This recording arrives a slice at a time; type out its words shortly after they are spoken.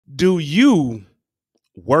Do you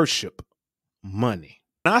worship money?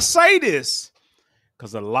 And I say this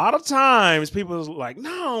because a lot of times people is like, no,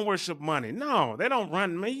 I don't worship money. No, they don't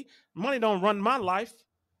run me. Money don't run my life.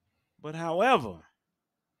 But however,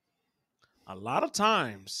 a lot of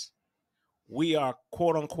times we are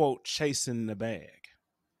quote unquote chasing the bag.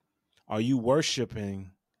 Are you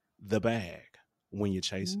worshiping the bag when you're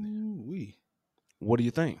chasing it? Ooh-wee. What do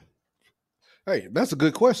you think? Hey, that's a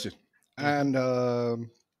good question. Mhm. And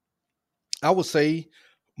I would say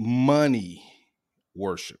money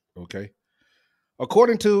worship. Okay.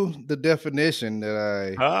 According to the definition that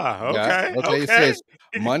I got, Okay. okay, it Okay. says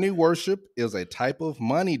money worship is a type of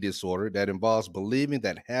money disorder that involves believing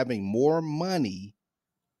that having more money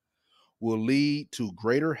will lead to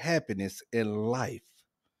greater happiness in life,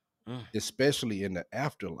 Mm. especially in the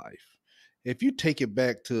afterlife. If you take it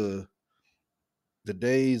back to the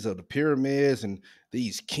days of the pyramids, and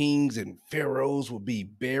these kings and pharaohs would be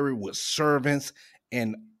buried with servants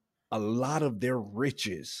and a lot of their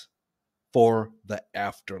riches for the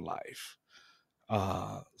afterlife.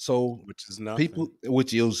 So Which is nothing. people,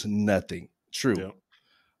 which is nothing, true. Yep.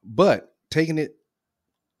 But taking it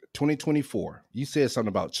 2024, you said something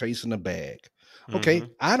about chasing a bag. Okay, Hmm.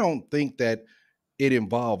 I don't think that it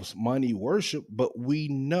involves money worship, but we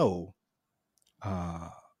know uh,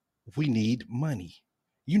 we need money.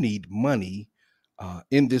 You need money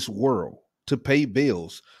in this world to pay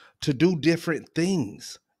bills, to do different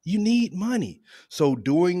things. You need money. So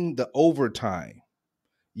doing the overtime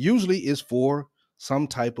usually is for some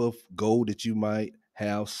type of goal that you might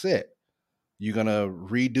have set. You're going to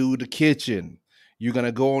redo the kitchen. You're going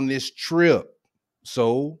to go on this trip.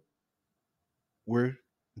 So we're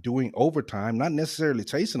doing overtime, not necessarily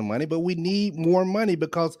chasing the money, but we need more money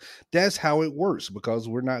because that's how it works. Because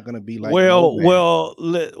we're not going to be like Well, nomads. well,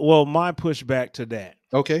 well. My pushback to that.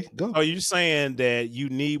 Okay, go. So you're saying that you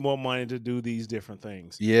need more money to do these different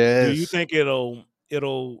things. Do you Yes. think it'll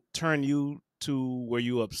turn you to where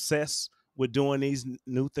you obsess with doing these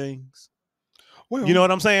new things? You know Well,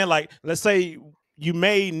 what I'm saying? Like, let's say you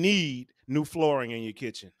may need new flooring in your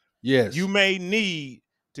kitchen. You yes, may need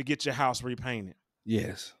to get your house repainted.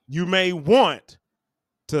 yes. You may want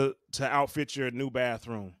to outfit your new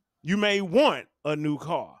bathroom. You may want a new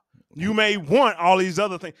car. You may want all these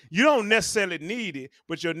other things. You don't necessarily need it,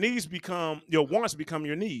 but your wants become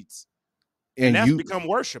your needs. And And that's you, become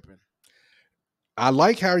worshiping. I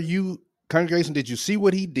like how you, congregation, did you see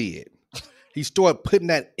what he did? He started putting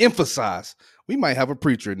that emphasis. We might have a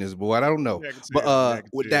preacher in this, boy. I don't know. Yeah, I can But tell. Yeah, I can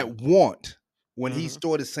with tell. that want, when he Hmm.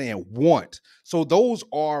 started saying want. So those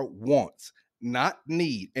are wants, not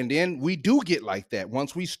need. And then we do get like that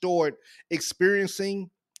once we start experiencing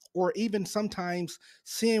or even sometimes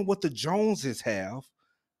seeing what the Joneses have.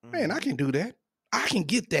 Man, I Hmm. can do that. I can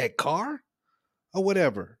get that car or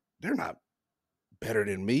whatever. They're not better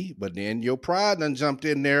than me, but then your pride done jumped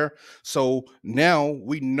in there. So now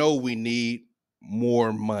we know we need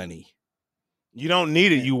more money. You don't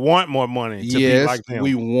need it. And You want more money to be yes, like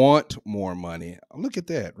we them. want more money. Look at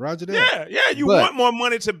that, Roger that. Yeah, yeah. You But want more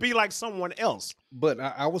money to be like someone else.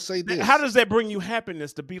 I will say How this. does that bring you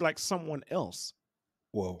happiness to be like someone else?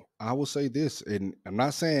 Well, I will say this, and I'm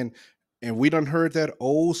not saying, and we done heard that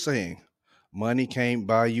old saying, money can't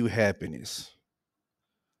buy you happiness.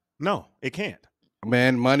 No, it can't.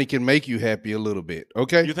 Man, money can make you happy a little bit.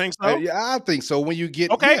 Okay. You think so? Yeah, I think so. When you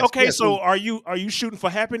get, Okay, yes, okay. yes. So are you shooting for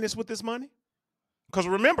happiness with this money? Because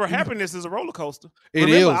remember, When, happiness is a roller coaster. it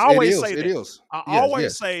Remember, is. I It always is. say It that. is. I Yes. always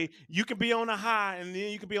Yes. say you can be on a high and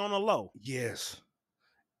then you can be on a low. Yes.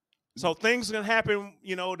 So things can happen,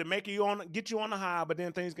 to make you get you on the high, but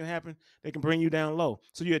then things can happen, they can bring you down low.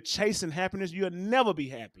 So you're chasing happiness, you'll never be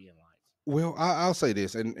happy in life. Well, I'll say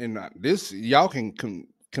this, and this y'all can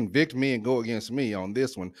convict me and go against me on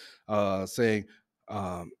this one, saying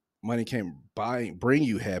um, money can't bring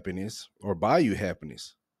you happiness or buy you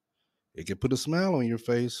happiness. It can put a smile on your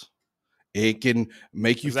face. It can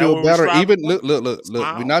make you Is that feel what we're better. striving Even for? look. We're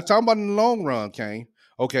Smile? not talking about in the long run, Kane.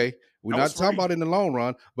 Okay, we're That was not talking free. about in the long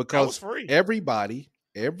run That was because free. everybody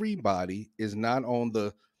is not on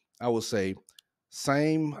the, I would say,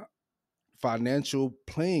 same financial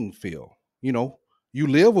playing field. You know, you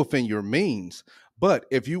live within your means, but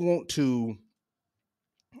if you want to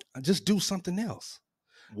just do something else,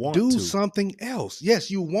 Want do to. something else. Yes,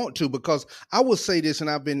 you want to, because I will say this, and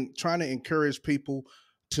I've been trying to encourage people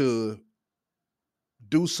to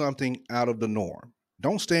do something out of the norm.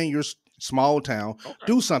 Don't stay in your small town. Okay.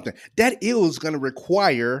 Do something that is going to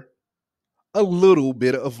require a little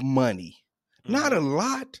bit of money, not a Hmm.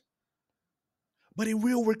 lot, but it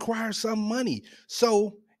will require some money.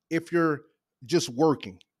 So if you're just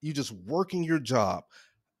working, you just working your job.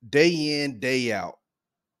 day in, day out,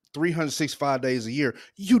 365 days a year,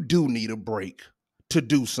 you do need a break to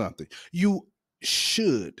do something. You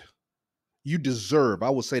should, you deserve, I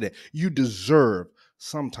would say that you deserve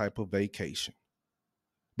some type of vacation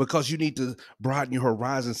because you need to broaden your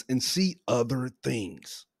horizons and see other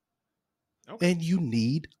things. Okay. And you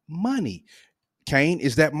need money. Cain,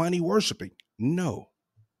 is that money worshiping? No.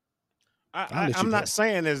 I'll let you I'm not go.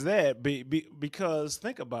 saying as that because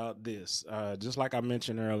think about this. Just like I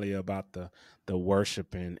mentioned earlier about the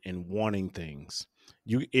worship and wanting things.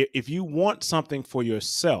 If you want something for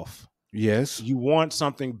yourself, Yes. you want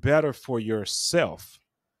something better for yourself,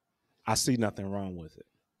 I see nothing wrong with it.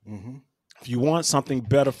 Mm-hmm. If you want something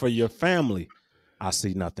better for your family, I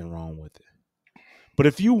see nothing wrong with it. But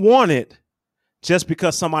if you want it just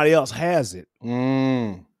because somebody else has it,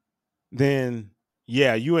 then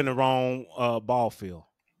yeah, you in the wrong ball field.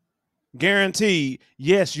 Guaranteed,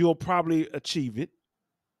 yes, you'll probably achieve it,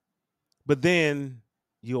 but then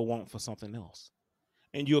you'll want for something else.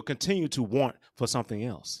 And you'll continue to want for something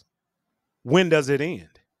else. When does it end?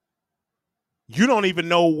 You don't even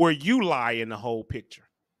know where you lie in the whole picture.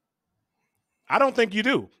 I don't think you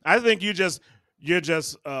do. I think you're just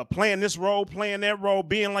playing this role, playing that role,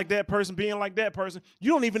 being like that person, being like that person.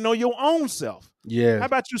 You don't even know your own self. Yeah. How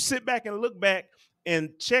about you sit back and look back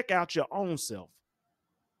and check out your own self?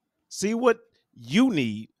 See what you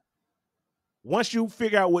need. Once you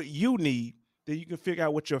figure out what you need, then you can figure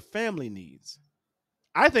out what your family needs.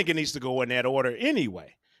 I think it needs to go in that order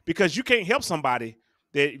anyway, because you can't help somebody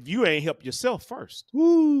that you ain't help yourself first.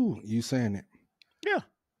 Woo, you saying it. Yeah.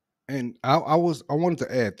 And I wanted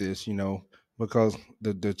to add this, because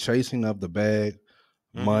the chasing of the bag,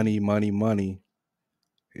 Mm-hmm. money, money, money,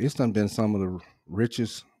 it's done been some of the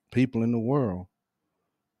richest people in the world.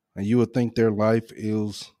 And you would think their life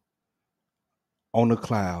is on a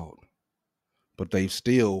cloud, but they've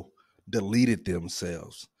still deleted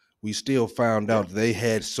themselves. We still found Yeah. out they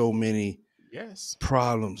had so many Yes.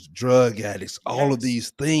 problems, drug addicts, all of Yes. these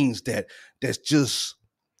things that's just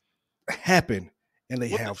happen, and they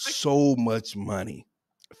Well, have so much money.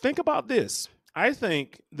 think about this. I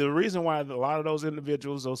think the reason why a lot of those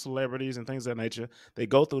individuals, those celebrities and things of that nature, they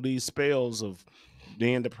go through these spells of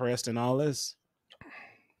being depressed and all this,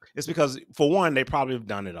 it's because, for one, they probably have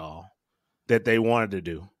done it all that they wanted to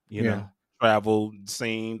do, Yeah. travel,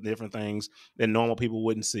 seen different things that normal people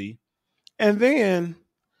wouldn't see. And then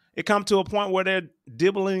it comes to a point where they're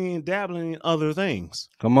dibbling and dabbling in other things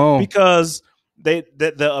Come on. because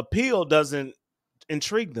the appeal doesn't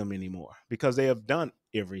intrigue them anymore because they have done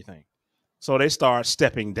everything. So they start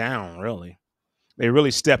stepping down, really. They're really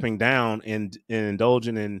stepping down and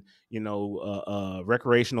indulging in,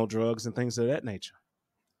 recreational drugs and things of that nature.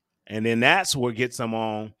 And then that's what gets them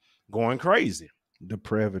on going crazy.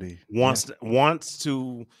 Depravity. Yeah. Wants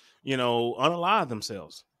to, unalive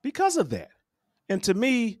themselves because of that. And to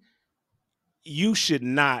me, you should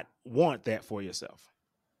not want that for yourself.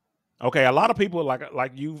 Okay, a lot of people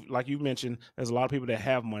like you mentioned, there's a lot of people that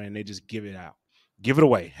have money and they just give it out. Give it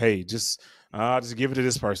away. Hey, just give it to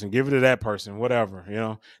this person, give it to that person, whatever,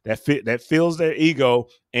 that fills their ego,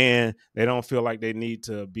 and they don't feel like they need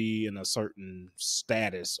to be in a certain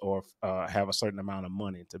status or have a certain amount of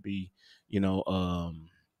money to be, on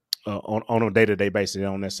a day-to-day basis. They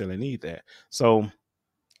don't necessarily need that. So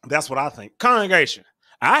that's what I think. Congregation,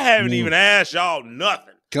 I haven't even asked y'all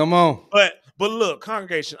nothing. Come on. But look,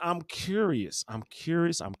 congregation, I'm curious.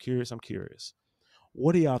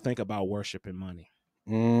 What do y'all think about worship and money?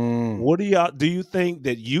 What do you think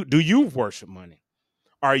that you worship money?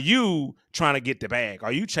 Are you trying to get the bag?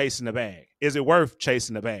 Are you chasing the bag? Is it worth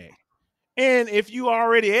chasing the bag? And if you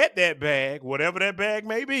already at that bag, whatever that bag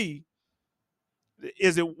may be,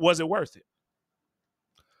 was it worth it?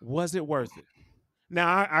 Was it worth it?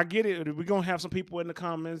 Now I get it. We're gonna have some people in the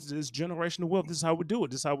comments. This generational wealth. This is how we do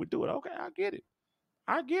it. This is how we do it. Okay, I get it.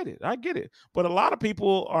 I get it. But a lot of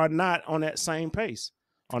people are not on that same pace,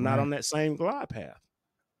 are not Right. on that same glide path.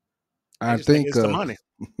 They I just think think it's the money.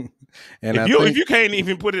 and If I you if think you can't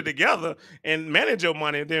even put it together and manage your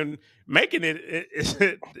money, then making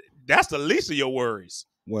that's the least of your worries.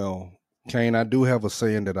 well, Kane, I do have a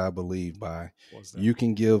saying that I believe by. What's that? You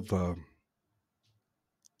can give a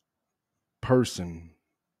person,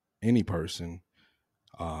 any person,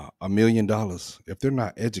 $1 million. If they're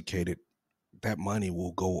not educated, that money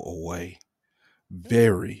will go away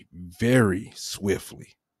very, very swiftly.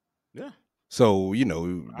 Yeah, So, I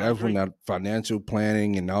that's when agree. that financial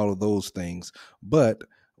planning and all of those things. But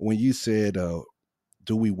when you said,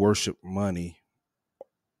 do we worship money?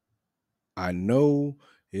 I know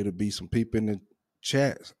it'll be some people in the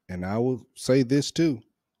chat, and I will say this too.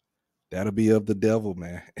 That'll be of the devil,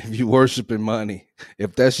 man. If you worshiping money,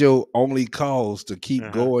 if that's your only cause to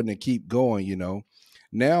keep going and keep going,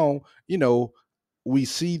 now, we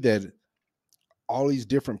see that all these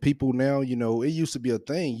different people now, it used to be a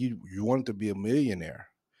thing. You wanted to be a millionaire.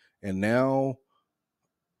 And now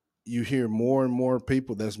you hear more and more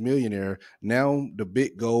people that's millionaire. Now the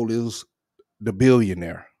big goal is the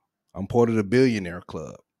billionaire. I'm part of the billionaire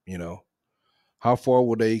club, How far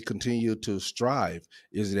will they continue to strive?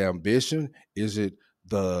 Is it ambition? Is it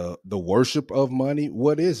the worship of money?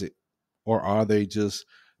 What is it? Or are they just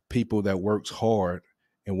people that works hard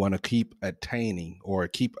and want to keep attaining or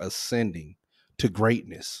keep ascending to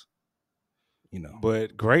greatness?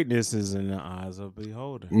 But greatness is in the eyes of the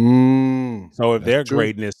beholder. So if That's their true.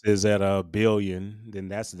 greatness is at 1 billion, then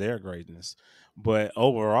that's their greatness. But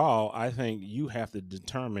overall, I think you have to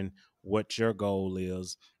determine what your goal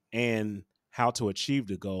is and how to achieve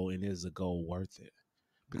the goal, and is the goal worth it?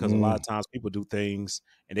 Because a lot of times people do things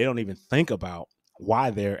and they don't even think about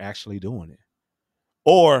why they're actually doing it,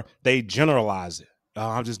 or they generalize it. Oh,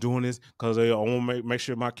 I'm just doing this because I want to make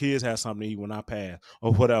sure my kids have something to eat when I pass,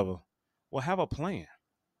 or whatever. Well, have a plan.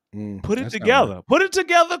 Put it That's not right. together. Put it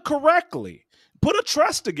together correctly. Put a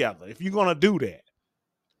trust together if you're going to do that.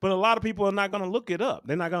 But a lot of people are not going to look it up.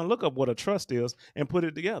 They're not going to look up what a trust is and put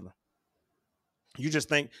it together. You just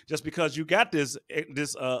think just because you got this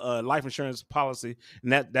life insurance policy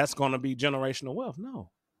and that's going to be generational wealth.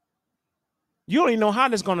 No. You don't even know how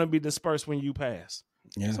that's going to be dispersed when you pass.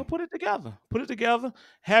 Yeah. So put it together. Put it together.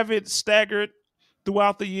 Have it staggered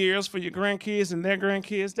throughout the years for your grandkids and their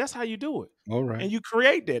grandkids. That's how you do it. All right. And you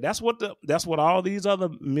create that. That's what all these other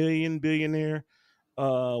billionaire,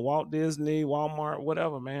 Walt Disney, Walmart,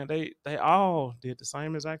 whatever, man, they all did the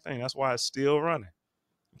same exact thing. That's why it's still running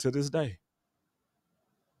to this day.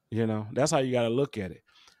 That's how you got to look at it.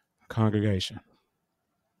 Congregation.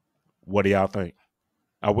 What do y'all think?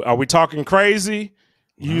 Are we talking crazy?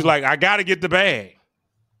 You like, I got to get the bag.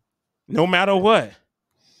 No matter what.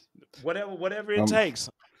 Whatever it takes.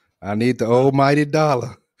 I need the almighty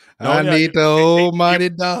dollar. I need the almighty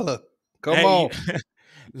dollar. Come on.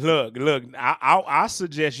 Look, I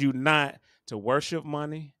suggest you not to worship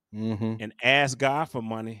money and ask God for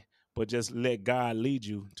money, but just let God lead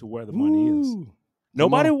you to where the money is.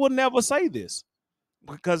 Nobody will never say this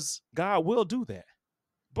because God will do that.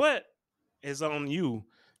 But it's on you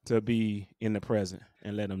to be in the present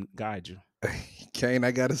and let him guide you. Kane,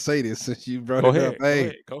 I gotta say this since you brought Go it ahead, up.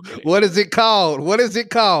 Hey, go ahead. What is it called? What is it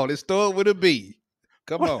called? It started with a B.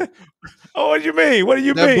 Come on. Oh, what do you mean? What do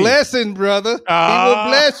you mean? The blessing, brother. He will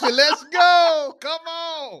bless you. Let's go. Come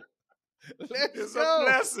on. It's a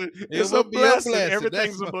blessing. It's a blessing.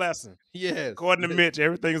 Everything's a blessing. Yes. According to Mitch,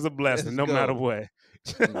 everything's a blessing, no matter what.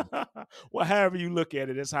 Well, however you look at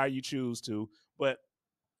it, it's how you choose to. But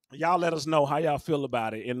y'all let us know how y'all feel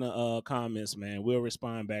about it in the comments, man. We'll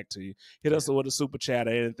respond back to you. Hit us with a super chat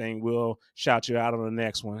or anything. We'll shout you out on the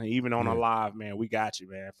next one. Even on a live, man. We got you,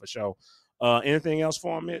 man, for sure. Anything else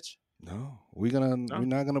for him, Mitch? No. We're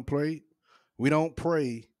not gonna pray. We don't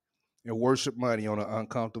pray and worship money on an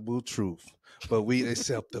uncomfortable truth, but we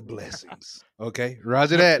accept the blessings. Okay,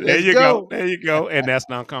 Roger that. Let's go. There you go. And that's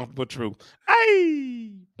the uncomfortable truth.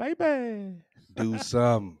 Hey, baby. Do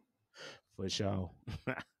something. For sure.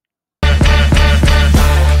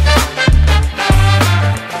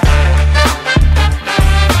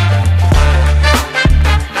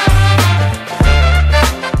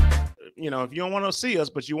 If you don't want to see us,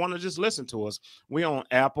 but you want to just listen to us, we on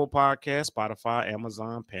Apple Podcasts, Spotify,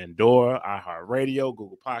 Amazon, Pandora, iHeartRadio,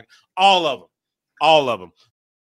 Google Podcast, all of them.